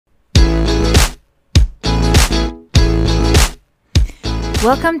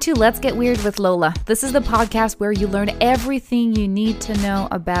Welcome to Let's Get Weird with Lola. This is the podcast where you learn everything you need to know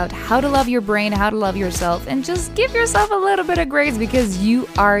about how to love your brain, how to love yourself, and just give yourself a little bit of grace because you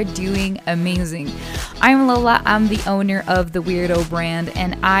are doing amazing. I'm Lola. I'm the owner of the Weirdo brand,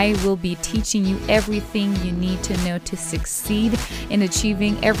 and I will be teaching you everything you need to know to succeed in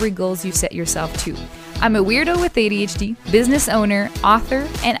achieving every goals you set yourself to. I'm a weirdo with ADHD, business owner, author,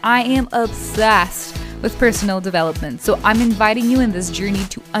 and I am obsessed with personal development. So I'm inviting you in this journey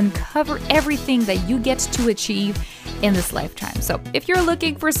to uncover everything that you get to achieve in this lifetime. So if you're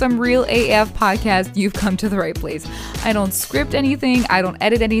looking for some real AF podcast, you've come to the right place. I don't script anything, I don't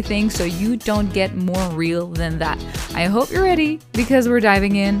edit anything, so you don't get more real than that. I hope you're ready because we're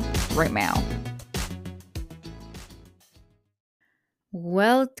diving in right now.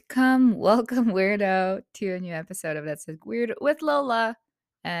 Welcome, weirdo, to a new episode of That's Weird with Lola.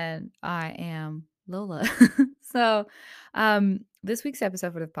 And I am Lola. This week's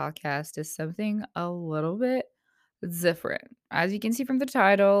episode for the podcast is something a little bit different. As you can see from the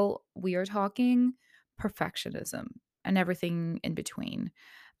title, we are talking perfectionism and everything in between,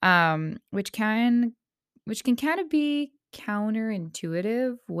 which can kind of be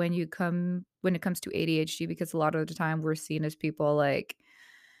counterintuitive when it comes to ADHD, because a lot of the time we're seen as people like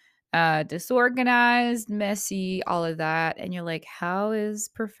disorganized, messy, all of that. And you're like, how is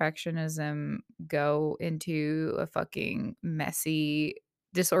perfectionism go into a fucking messy,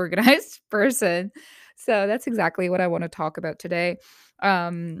 disorganized person? So that's exactly what I want to talk about today.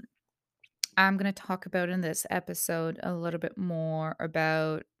 Um, I'm going to talk about in this episode a little bit more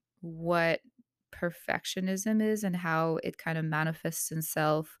about what perfectionism is and how it kind of manifests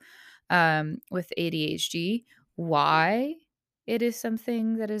itself with ADHD, why it is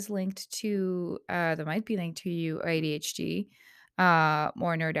something that is linked to, that might be linked to you, ADHD,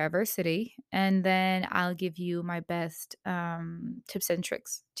 more neurodiversity. And then I'll give you my best tips and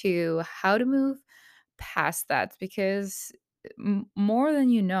tricks to how to move past that because more than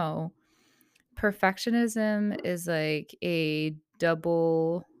you know, perfectionism is like a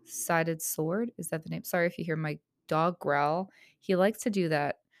double-sided sword. Is that the name? Sorry if you hear my dog growl. He likes to do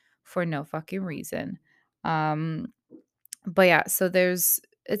that for no fucking reason. Um, but yeah, so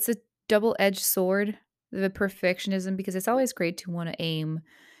it's a double-edged sword, the perfectionism, because it's always great to want to aim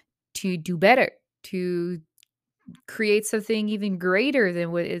to do better, to create something even greater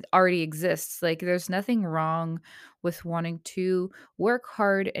than what it already exists. Like there's nothing wrong with wanting to work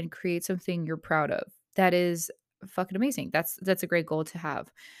hard and create something you're proud of. That is fucking amazing. That's a great goal to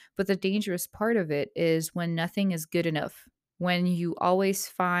have. But the dangerous part of it is when nothing is good enough. When you always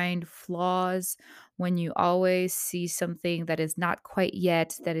find flaws, when you always see something that is not quite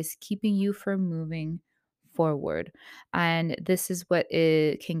yet, that is keeping you from moving forward. And this is what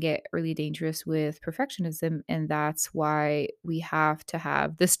it can get really dangerous with perfectionism. And that's why we have to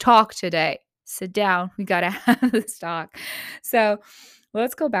have this talk today. Sit down. We got to have this talk. So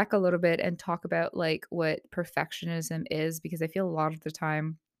let's go back a little bit and talk about like what perfectionism is, because I feel a lot of the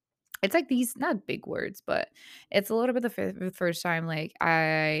time it's like these not big words, but it's a little bit the first time like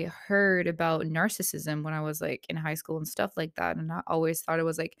I heard about narcissism when I was like in high school and stuff like that, and I always thought it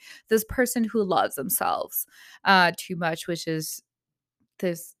was like this person who loves themselves too much, which is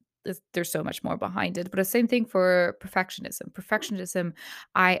there's so much more behind it. But the same thing for perfectionism,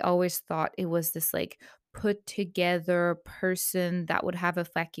 I always thought it was this like put together person that would have a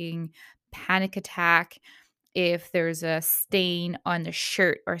fucking panic attack if there's a stain on the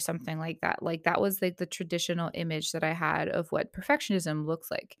shirt or something like that. Like that was like the traditional image that I had of what perfectionism looks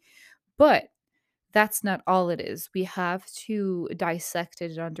like. But that's not all it is. We have to dissect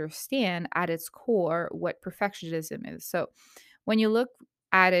it and understand at its core what perfectionism is. So when you look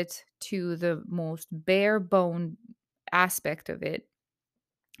at it to the most bare bone aspect of it,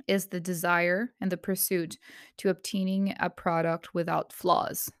 is the desire and the pursuit to obtaining a product without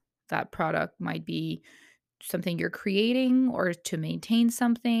flaws. That product might be something you're creating or to maintain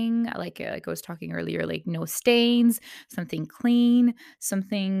something like I was talking earlier, like no stains, something clean,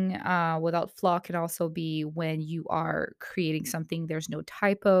 something without flaw can also be when you are creating something, there's no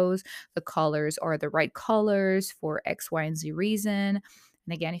typos, the colors are the right colors for X, Y, and Z reason.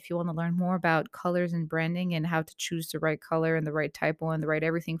 And again, if you want to learn more about colors and branding and how to choose the right color and the right typo and the right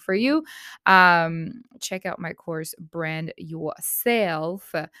everything for you, check out my course, Brand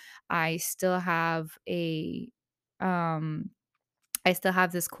Yourself. I still have a um I still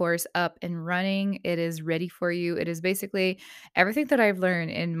have this course up and running. It is ready for you. It is basically everything that I've learned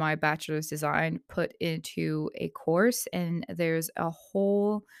in my bachelor's design put into a course, and there's a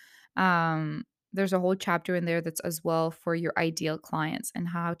whole um there's a whole chapter in there that's as well for your ideal clients and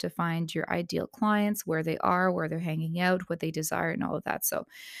how to find your ideal clients, where they are, where they're hanging out, what they desire, and all of that. So,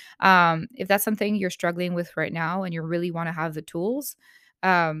 if that's something you're struggling with right now and you really want to have the tools,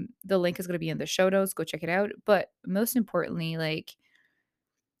 the link is going to be in the show notes. Go check it out. But most importantly, like,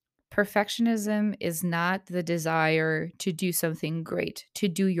 perfectionism is not the desire to do something great, to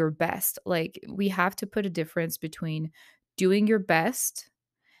do your best. Like, we have to put a difference between doing your best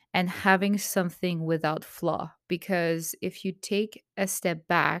and having something without flaw. Because if you take a step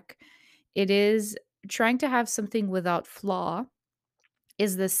back, it is trying to have something without flaw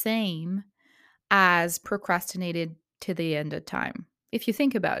is the same as procrastinated to the end of time, if you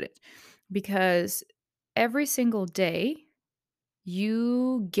think about it. Because every single day,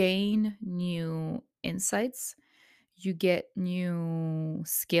 you gain new insights, you get new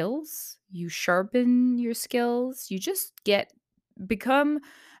skills, you sharpen your skills, you just become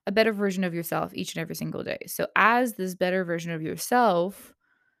a better version of yourself each and every single day. So, as this better version of yourself,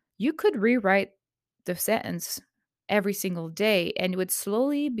 you could rewrite the sentence every single day and it would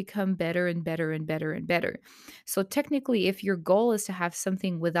slowly become better and better and better and better. So, technically, if your goal is to have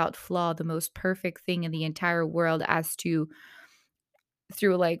something without flaw, the most perfect thing in the entire world as to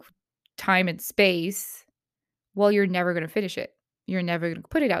through like time and space, well, you're never going to finish it. You're never going to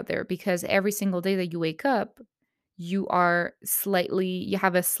put it out there because every single day that you wake up, you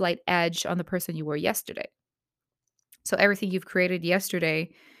have a slight edge on the person you were yesterday. So everything you've created yesterday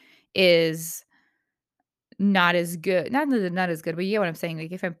is not as good. Not that not as good, but you get what I'm saying.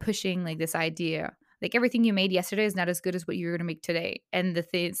 Like if I'm pushing like this idea, like everything you made yesterday is not as good as what you're gonna make today. And the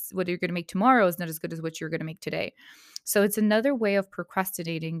things what you're gonna make tomorrow is not as good as what you're gonna make today. So it's another way of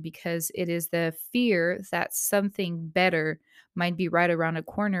procrastinating because it is the fear that something better might be right around a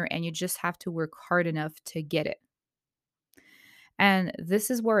corner and you just have to work hard enough to get it. And this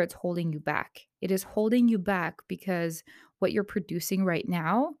is where it's holding you back. It is holding you back because what you're producing right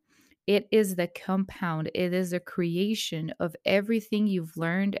now, it is the compound, it is a creation of everything you've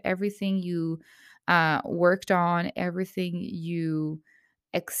learned, everything you worked on, everything you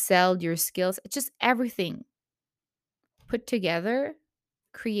excelled, your skills, just everything put together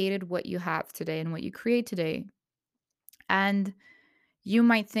created what you have today and what you create today. And you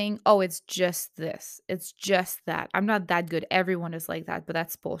might think, oh, it's just this, it's just that. I'm not that good. Everyone is like that, but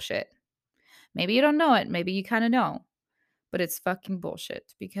that's bullshit. Maybe you don't know it. Maybe you kind of know, but it's fucking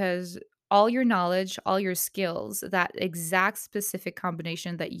bullshit because all your knowledge, all your skills, that exact specific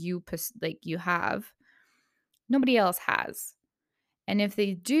combination that like you have, nobody else has. And if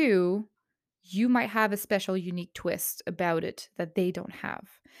they do, you might have a special unique twist about it that they don't have.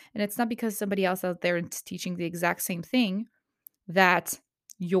 And it's not because somebody else out there is teaching the exact same thing that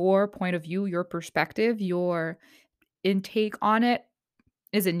your point of view, your perspective, your intake on it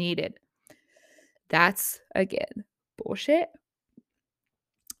isn't needed. That's again bullshit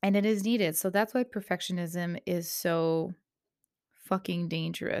and it is needed. So that's why perfectionism is so fucking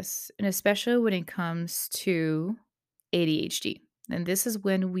dangerous. And especially when it comes to ADHD. And this is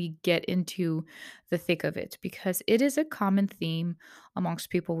when we get into the thick of it because it is a common theme amongst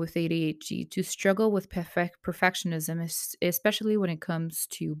people with ADHD to struggle with perfectionism, especially when it comes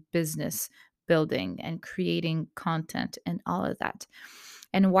to business building and creating content and all of that.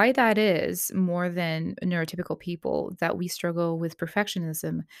 And why that is more than neurotypical people that we struggle with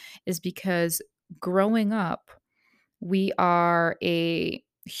perfectionism is because growing up,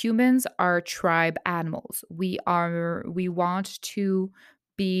 humans are tribe animals. We want to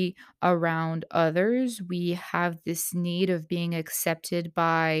be around others. We have this need of being accepted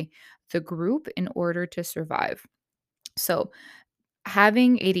by the group in order to survive. So,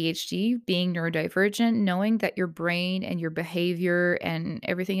 having ADHD, being neurodivergent, knowing that your brain and your behavior and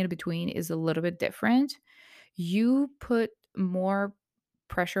everything in between is a little bit different, you put more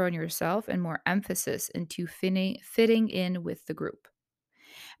pressure on yourself and more emphasis into fitting in with the group.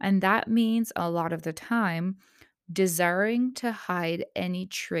 And that means a lot of the time desiring to hide any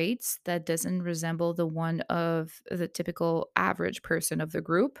traits that doesn't resemble the one of the typical average person of the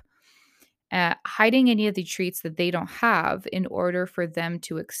group, hiding any of the traits that they don't have in order for them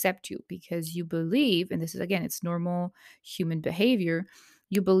to accept you because you believe, and this is again, it's normal human behavior.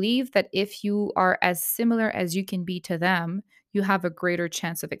 You believe that if you are as similar as you can be to them, you have a greater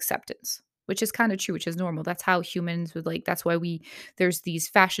chance of acceptance, which is kind of true, which is normal. That's how humans would like, that's why there's these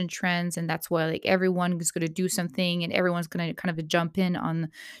fashion trends, and that's why like everyone is going to do something and everyone's going to kind of jump in on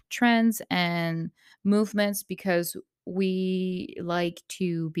trends and movements because we like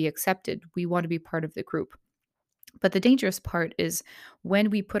to be accepted. We want to be part of the group. But the dangerous part is when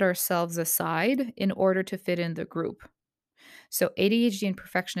we put ourselves aside in order to fit in the group. So ADHD and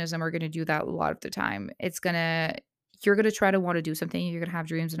perfectionism are going to do that a lot of the time. You're going to try to want to do something, you're going to have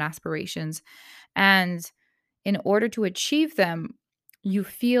dreams and aspirations, and in order to achieve them, you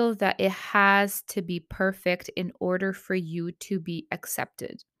feel that it has to be perfect in order for you to be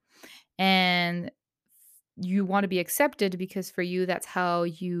accepted. And you want to be accepted because for you, that's how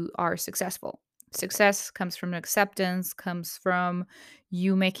you are successful. Success comes from acceptance, comes from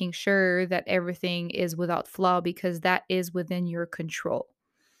you making sure that everything is without flaw because that is within your control.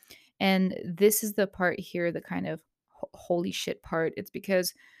 And this is the part here, the kind of holy shit part. It's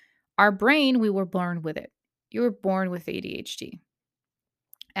because our brain, we were born with it. You were born with ADHD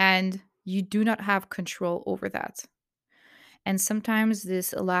and you do not have control over that. And sometimes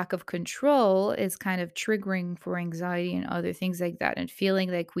this lack of control is kind of triggering for anxiety and other things like that, and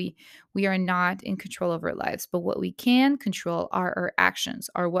feeling like we are not in control of our lives. But what we can control are our actions,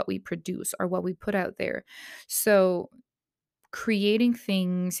 are what we produce, are what we put out there. So creating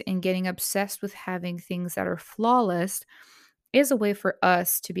things and getting obsessed with having things that are flawless is a way for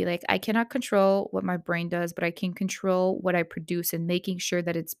us to be like, I cannot control what my brain does, but I can control what I produce and making sure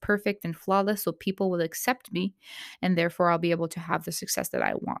that it's perfect and flawless so people will accept me and therefore I'll be able to have the success that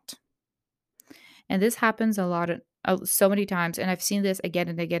I want. And this happens a lot of so many times, and I've seen this again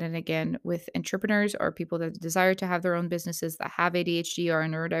and again and again with entrepreneurs or people that desire to have their own businesses that have ADHD or are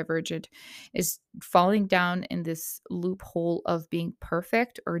neurodivergent, is falling down in this loophole of being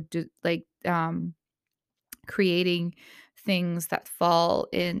perfect or creating things that fall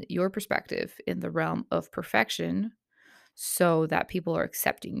in your perspective in the realm of perfection so that people are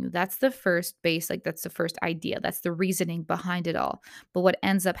accepting you. That's the first base, like that's the first idea. That's the reasoning behind it all. But what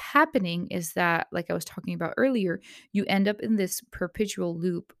ends up happening is that, like I was talking about earlier, you end up in this perpetual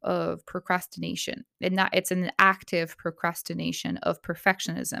loop of procrastination. And not it's an active procrastination of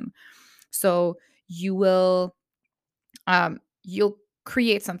perfectionism. So you'll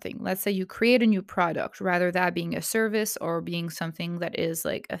create something. Let's say you create a new product, rather that being a service or being something that is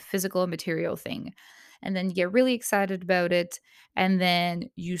like a physical material thing. And then you get really excited about it. And then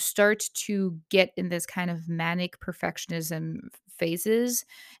you start to get in this kind of manic perfectionism phases.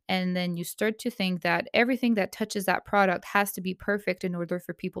 And then you start to think that everything that touches that product has to be perfect in order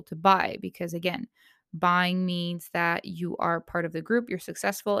for people to buy. Because again, buying means that you are part of the group, you're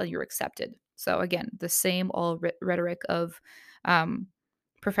successful, and you're accepted. So again, the same old rhetoric of um,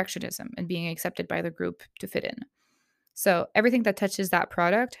 perfectionism and being accepted by the group to fit in. So everything that touches that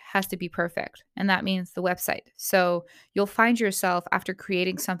product has to be perfect. And that means the website. So you'll find yourself after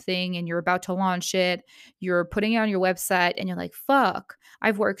creating something and you're about to launch it, you're putting it on your website and you're like, fuck,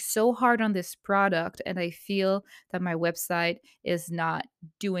 I've worked so hard on this product and I feel that my website is not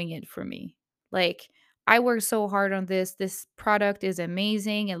doing it for me. Like, I worked so hard on this. This product is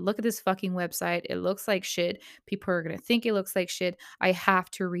amazing. And look at this fucking website. It looks like shit. People are going to think it looks like shit. I have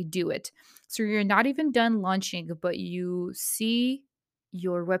to redo it. So you're not even done launching, but you see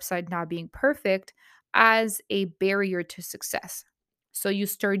your website not being perfect as a barrier to success. So you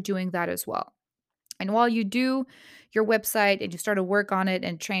start doing that as well. And while you do your website and you start to work on it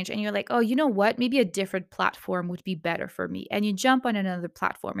and change, and you're like, oh, you know what? Maybe a different platform would be better for me. And you jump on another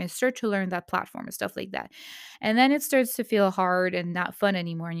platform and start to learn that platform and stuff like that. And then it starts to feel hard and not fun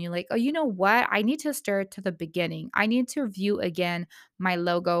anymore. And you're like, oh, you know what? I need to start to the beginning. I need to review again my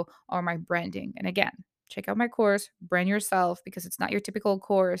logo or my branding. And again, check out my course, Brand Yourself, because it's not your typical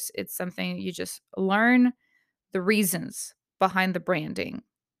course. It's something you just learn the reasons behind the branding.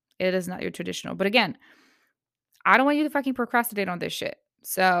 It is not your traditional. But again, I don't want you to fucking procrastinate on this shit.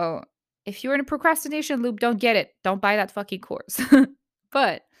 So if you're in a procrastination loop, don't get it. Don't buy that fucking course.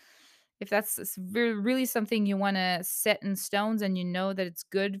 But if really something you want to set in stones and you know that it's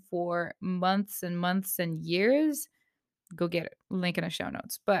good for months and months and years, go get it. Link in the show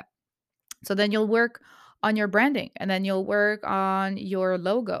notes. But so then you'll work on your branding and then you'll work on your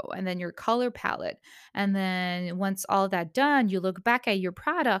logo and then your color palette. And then once all that done, you look back at your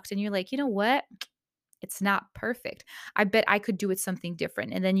product and you're like, you know what? It's not perfect. I bet I could do it something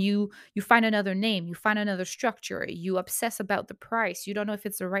different. And then you find another name, you find another structure, you obsess about the price. You don't know if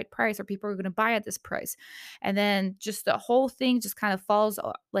it's the right price or people are going to buy at this price. And then just the whole thing just kind of falls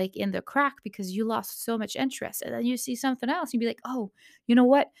like in the crack because you lost so much interest. And then you see something else, you'd be like, "Oh, you know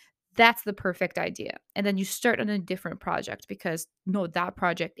what? That's the perfect idea." And then you start on a different project because no, that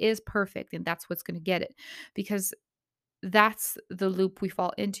project is perfect and that's what's going to get it. Because that's the loop we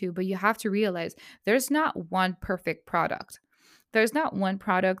fall into, but you have to realize there's not one perfect product. There's not one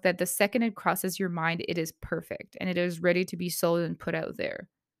product that the second it crosses your mind, it is perfect and it is ready to be sold and put out there.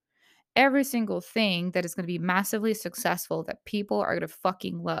 Every single thing that is going to be massively successful that people are going to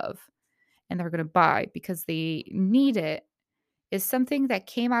fucking love and they're going to buy because they need it is something that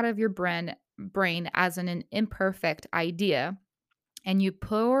came out of your brain as an imperfect idea, and you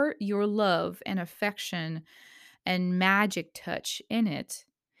pour your love and affection and magic touch in it,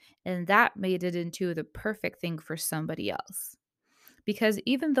 and that made it into the perfect thing for somebody else. Because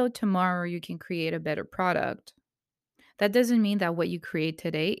even though tomorrow you can create a better product, that doesn't mean that what you create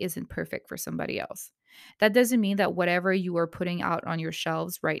today isn't perfect for somebody else. That doesn't mean that whatever you are putting out on your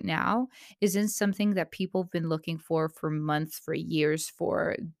shelves right now isn't something that people have been looking for months, for years,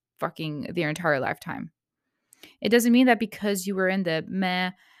 for fucking their entire lifetime. It doesn't mean that because you were in the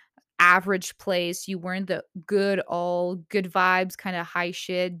meh average place, you weren't the good, all good vibes, kind of high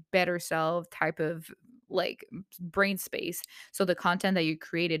shit, better self type of like brain space. So the content that you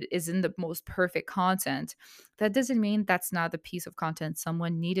created isn't the most perfect content. That doesn't mean that's not the piece of content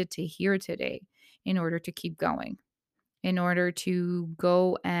someone needed to hear today in order to keep going, in order to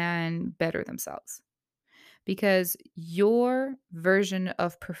go and better themselves. Because your version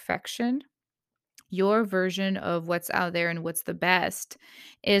of perfection, your version of what's out there and what's the best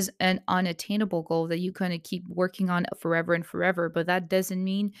is an unattainable goal that you kind of keep working on forever and forever. But that doesn't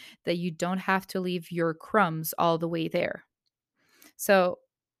mean that you don't have to leave your crumbs all the way there. So,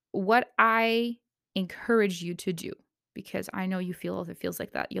 what I encourage you to do, because I know you feel if it feels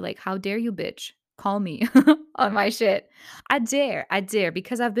like that, you're like, how dare you, bitch? Call me on my shit. I dare,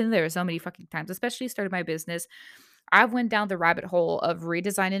 because I've been there so many fucking times, especially started my business. I've went down the rabbit hole of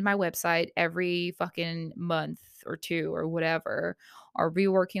redesigning my website every fucking month or 2 or whatever, or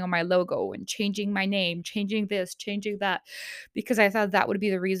reworking on my logo and changing my name, changing this, changing that, because I thought that would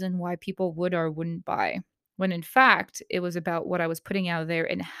be the reason why people would or wouldn't buy. When in fact, it was about what I was putting out there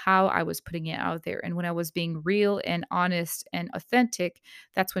and how I was putting it out there. And when I was being real and honest and authentic,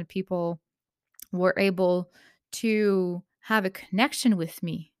 that's when people were able to have a connection with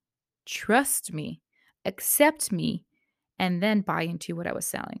me, trust me, accept me, and then buy into what I was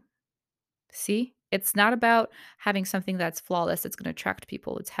selling. See? It's not about having something that's flawless that's going to attract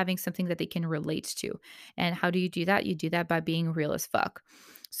people. It's having something that they can relate to. And how do you do that? You do that by being real as fuck.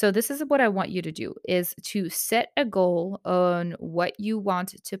 So this is what I want you to do is to set a goal on what you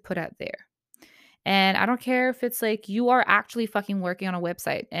want to put out there. And I don't care if it's like you are actually fucking working on a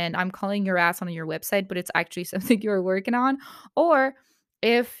website and I'm calling your ass on your website, but it's actually something you're working on. Or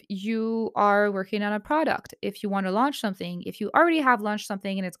if you are working on a product, if you want to launch something, if you already have launched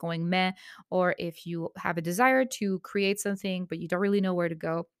something and it's going meh, or if you have a desire to create something, but you don't really know where to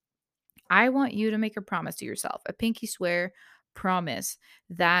go, I want you to make a promise to yourself, a pinky swear promise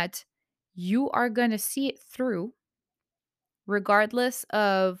that you are going to see it through regardless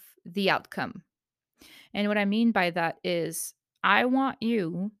of the outcome. And what I mean by that is, I want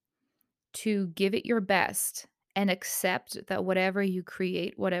you to give it your best and accept that whatever you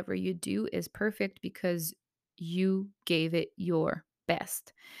create, whatever you do is perfect because you gave it your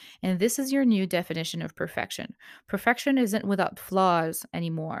best. And this is your new definition of perfection. Perfection isn't without flaws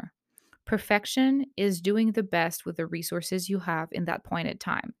anymore. Perfection is doing the best with the resources you have in that point in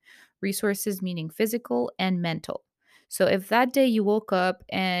time. Resources meaning physical and mental. So if that day you woke up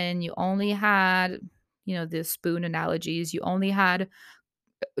and you only had, the spoon analogies, you only had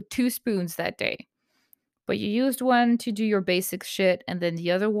 2 spoons that day, but you used one to do your basic shit and then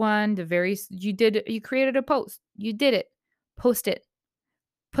the other one, you created a post. You did it. Post it.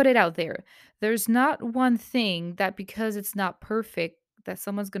 Put it out there. There's not one thing that because it's not perfect that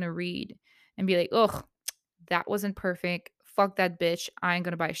someone's going to read and be like, "Ugh, that wasn't perfect. Fuck that bitch. I ain't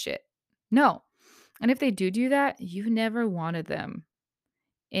going to buy shit." No. And if they do that, you never wanted them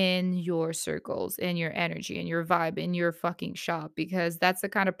in your circles, in your energy, in your vibe, in your fucking shop, because that's the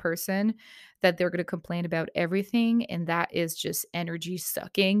kind of person that they're going to complain about everything. And that is just energy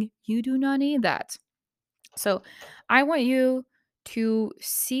sucking. You do not need that. So I want you to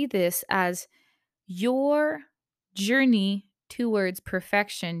see this as your journey towards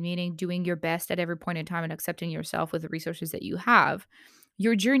perfection, meaning doing your best at every point in time and accepting yourself with the resources that you have.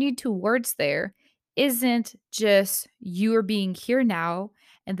 Your journey towards there isn't just you're being here now,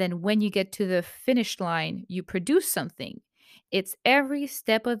 and then when you get to the finish line, you produce something. It's every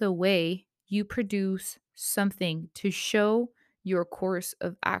step of the way you produce something to show your course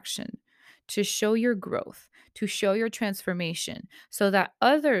of action, to show your growth, to show your transformation, so that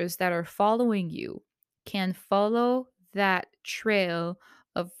others that are following you can follow that trail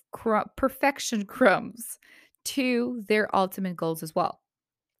of perfection crumbs to their ultimate goals as well.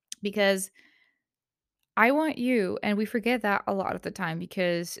 Because I want you, and we forget that a lot of the time,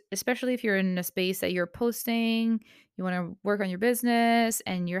 because especially if you're in a space that you're posting, you want to work on your business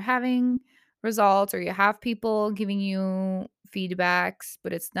and you're having results or you have people giving you feedbacks,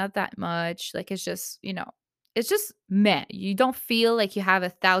 but it's not that much. Like it's just, It's just meh. You don't feel like you have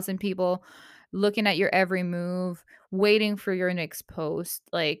 1,000 people looking at your every move, waiting for your next post.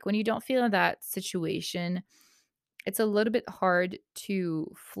 Like, when you don't feel in that situation, it's a little bit hard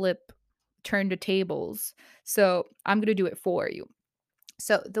to turn the tables. So, I'm gonna do it for you.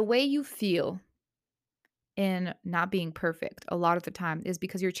 So, the way you feel in not being perfect a lot of the time is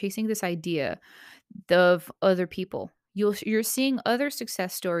because you're chasing this idea of other people. You're seeing other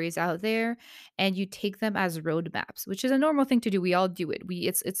success stories out there and you take them as roadmaps, which is a normal thing to do. We all do it.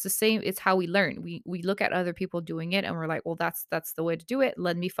 It's the same, it's how we learn. We look at other people doing it and we're like, "Well, that's the way to do it.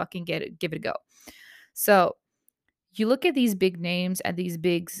 Let me fucking give it a go." So, you look at these big names and these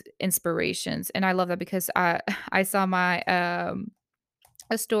inspirations, and I love that because I saw my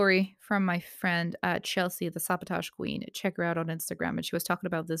a story from my friend Chelsea, the Sabotage Queen. Check her out on Instagram, and she was talking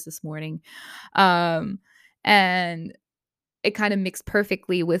about this morning. Um, and it kind of mixed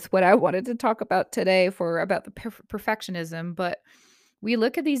perfectly with what I wanted to talk about today for about the perfectionism. But we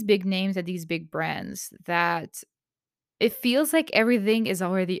look at these big names and these big brands that it feels like everything is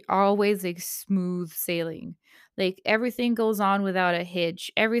already always like smooth sailing. Like everything goes on without a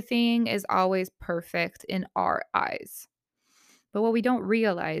hitch. Everything is always perfect in our eyes. But what we don't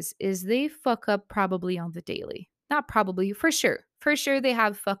realize is they fuck up probably on the daily. Not probably, for sure. For sure, they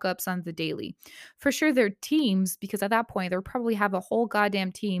have fuck ups on the daily. For sure, their teams, because at that point, they'll probably have a whole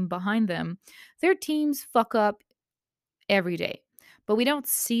goddamn team behind them. Their teams fuck up every day. But we don't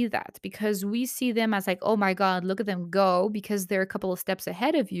see that because we see them as like, oh my God, look at them go because they're a couple of steps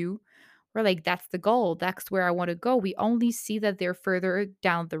ahead of you. We're like, that's the goal. That's where I want to go. We only see that they're further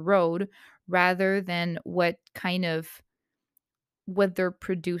down the road rather than what they're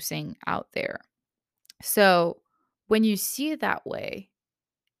producing out there. So when you see it that way,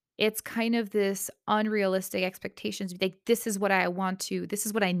 it's kind of this unrealistic expectations. Like, this is what I want this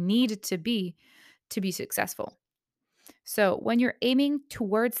is what I need to be successful. So when you're aiming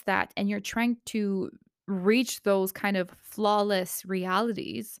towards that and you're trying to reach those kind of flawless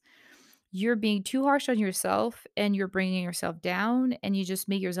realities, you're being too harsh on yourself and you're bringing yourself down and you just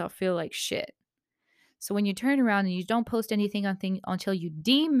make yourself feel like shit. So when you turn around and you don't post anything on thing until you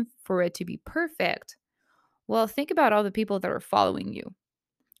deem for it to be perfect, well, think about all the people that are following you,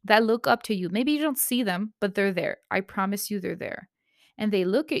 that look up to you. Maybe you don't see them, but they're there. I promise you they're there. And they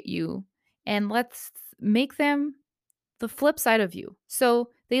look at you and let's make them the flip side of you. So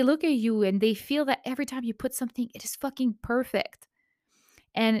they look at you and they feel that every time you put something, it is fucking perfect.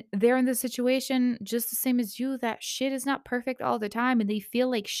 And they're in the situation just the same as you that shit is not perfect all the time. And they feel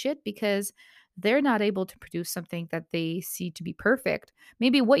like shit because they're not able to produce something that they see to be perfect.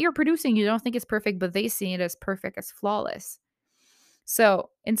 Maybe what you're producing, you don't think is perfect, but they see it as perfect, as flawless.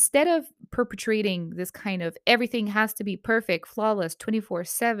 So instead of perpetrating this kind of everything has to be perfect, flawless,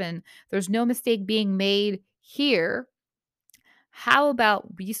 24/7, there's no mistake being made here. How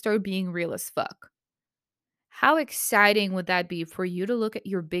about we start being real as fuck? How exciting would that be for you to look at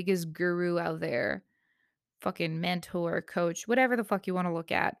your biggest guru out there, fucking mentor, coach, whatever the fuck you want to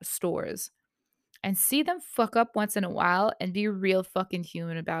look at, stores, and see them fuck up once in a while and be real fucking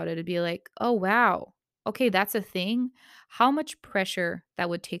human about it and be like, oh, wow. Okay, that's a thing. How much pressure that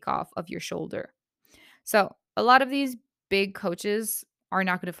would take off of your shoulder. So, a lot of these big coaches are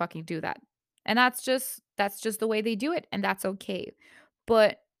not going to fucking do that. And that's just the way they do it and that's okay.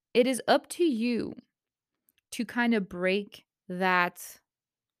 But it is up to you to kind of break that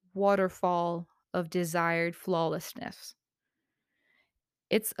waterfall of desired flawlessness.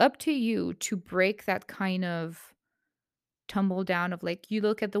 It's up to you to break that kind of tumble down of like you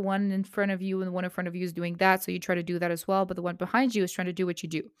look at the one in front of you and the one in front of you is doing that, so you try to do that as well, but the one behind you is trying to do what you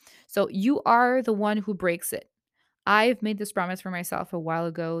do. So you are the one who breaks it. I've made this promise for myself a while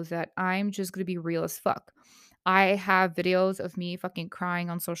ago that I'm just going to be real as fuck. I have videos of me fucking crying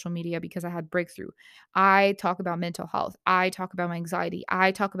on social media because I had breakthrough. I talk about mental health. I talk about my anxiety.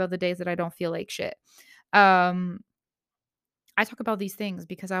 I talk about the days that I don't feel like shit. Um I talk about these things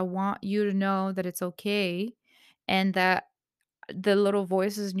because I want you to know that it's okay and that the little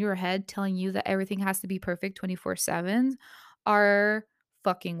voices in your head telling you that everything has to be perfect 24/7 are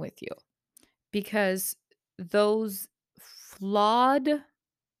fucking with you because those flawed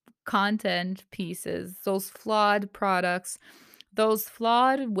content pieces, those flawed products, those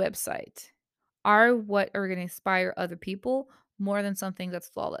flawed websites are what are going to inspire other people more than something that's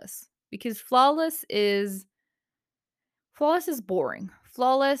flawless. Because flawless is boring.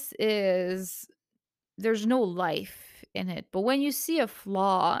 Flawless is there's no life in it. But when you see a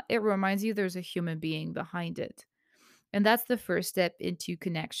flaw, it reminds you there's a human being behind it. And that's the first step into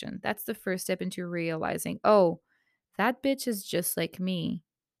connection. That's the first step into realizing, oh, that bitch is just like me.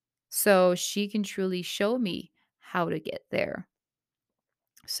 so she can truly show me how to get there.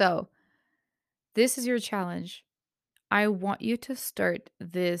 So, this is your challenge. I want you to start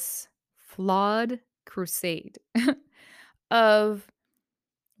this flawed crusade of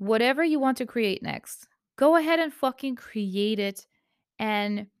whatever you want to create next. Go ahead and fucking create it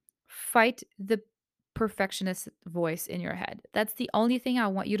and fight the perfectionist voice in your head. That's the only thing I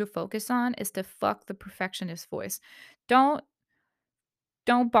want you to focus on, is to fuck the perfectionist voice. Don't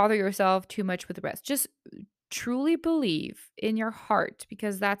don't bother yourself too much with the rest. Just truly believe in your heart,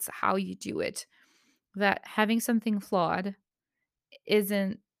 because that's how you do it, that having something flawed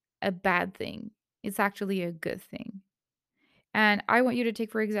isn't a bad thing. It's actually a good thing. And I want you to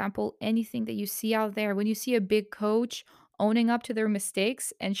take, for example, anything that you see out there. When you see a big coach owning up to their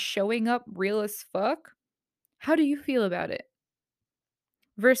mistakes and showing up real as fuck, how do you feel about it?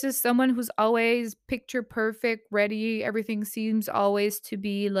 Versus someone who's always picture perfect, ready, everything seems always to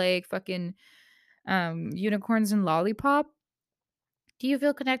be like fucking unicorns and lollipop. Do you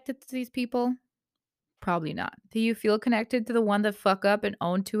feel connected to these people? Probably not. Do you feel connected to the one that fuck up and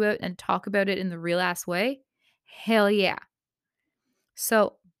own to it and talk about it in the real ass way? Hell yeah.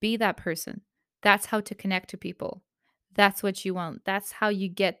 So be that person. That's how to connect to people. That's what you want. That's how you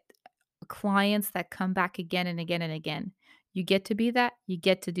get clients that come back again and again and again. You get to be that, you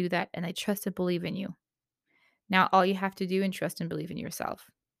get to do that, and I trust and believe in you. Now, all you have to do and trust and believe in yourself.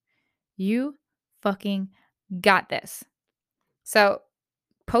 You fucking got this. So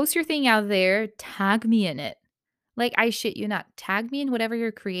post your thing out there, tag me in it. Like, I shit you not. Tag me in whatever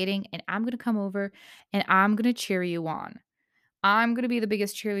you're creating, and I'm going to come over and I'm going to cheer you on. I'm going to be the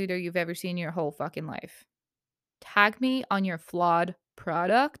biggest cheerleader you've ever seen in your whole fucking life. Tag me on your flawed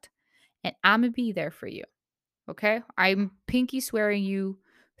product, and I'm going to be there for you. Okay? I'm pinky swearing you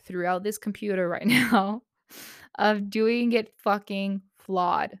throughout this computer right now of doing it fucking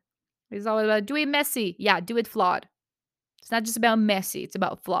flawed. It's all about do it messy. Yeah, do it flawed. It's not just about messy, it's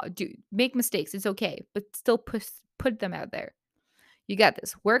about flawed. Dude, make mistakes. It's okay, but still put them out there. You got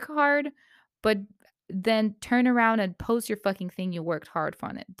this. Work hard, but then turn around and post your fucking thing you worked hard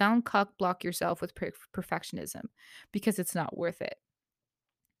on it. Don't cock block yourself with perfectionism, because it's not worth it.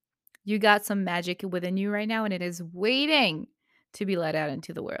 You got some magic within you right now, and it is waiting to be let out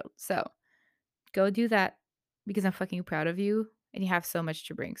into the world. So go do that, because I'm fucking proud of you and you have so much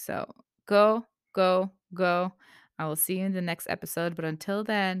to bring. So go, go, go. I will see you in the next episode. But until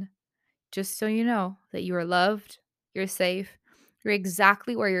then, just so you know that you are loved, you're safe, you're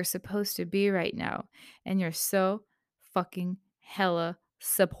exactly where you're supposed to be right now, and you're so fucking hella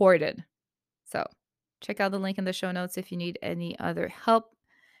supported. So check out the link in the show notes if you need any other help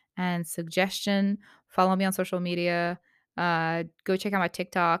and suggestion. Follow me on social media. Go check out my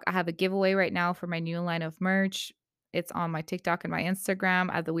TikTok. I have a giveaway right now for my new line of merch. It's on my TikTok and my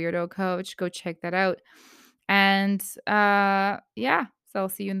Instagram at the Weirdo Coach. Go check that out. And yeah, so I'll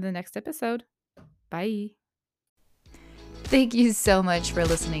see you in the next episode. Bye. Thank you so much for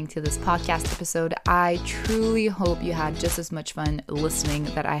listening to this podcast episode. I truly hope you had just as much fun listening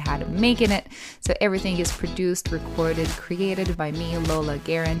that I had making it. So everything is produced, recorded, created by me, Lola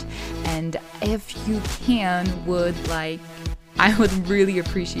Garand. And if you I would really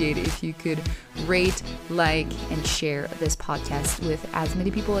appreciate it if you could rate, like, and share this podcast with as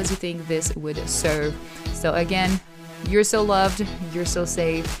many people as you think this would serve. So again, you're so loved, you're so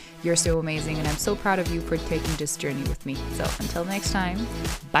safe, you're so amazing, and I'm so proud of you for taking this journey with me. So until next time,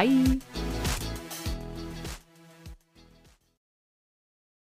 bye.